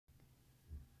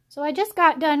So I just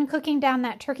got done cooking down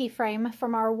that turkey frame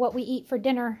from our what we eat for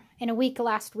dinner in a week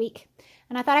last week.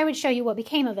 And I thought I would show you what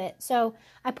became of it. So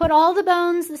I put all the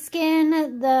bones, the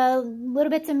skin, the little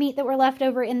bits of meat that were left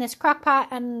over in this crock pot,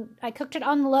 and I cooked it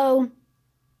on low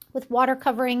with water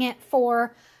covering it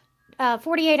for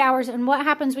 48 hours. And what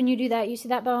happens when you do that? You see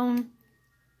that bone?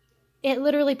 It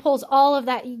literally pulls all of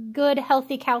that good,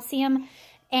 healthy calcium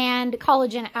and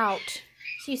collagen out.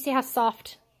 So you see how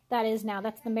soft that is now.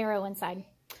 That's the marrow inside.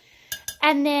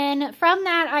 And then from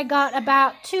that, I got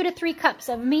about 2 to 3 cups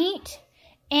of meat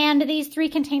and these 3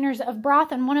 containers of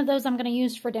broth. And one of those I'm going to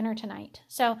use for dinner tonight.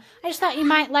 So I just thought you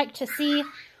might like to see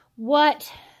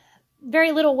what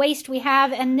very little waste we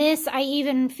have. And this I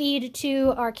even feed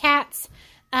to our cats.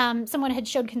 Someone had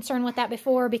showed concern with that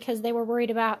before because they were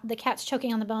worried about the cats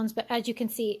choking on the bones. But as you can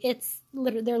see,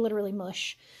 they're literally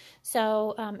mush.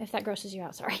 So if that grosses you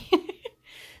out, sorry.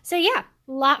 So yeah,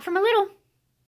 a lot from a little.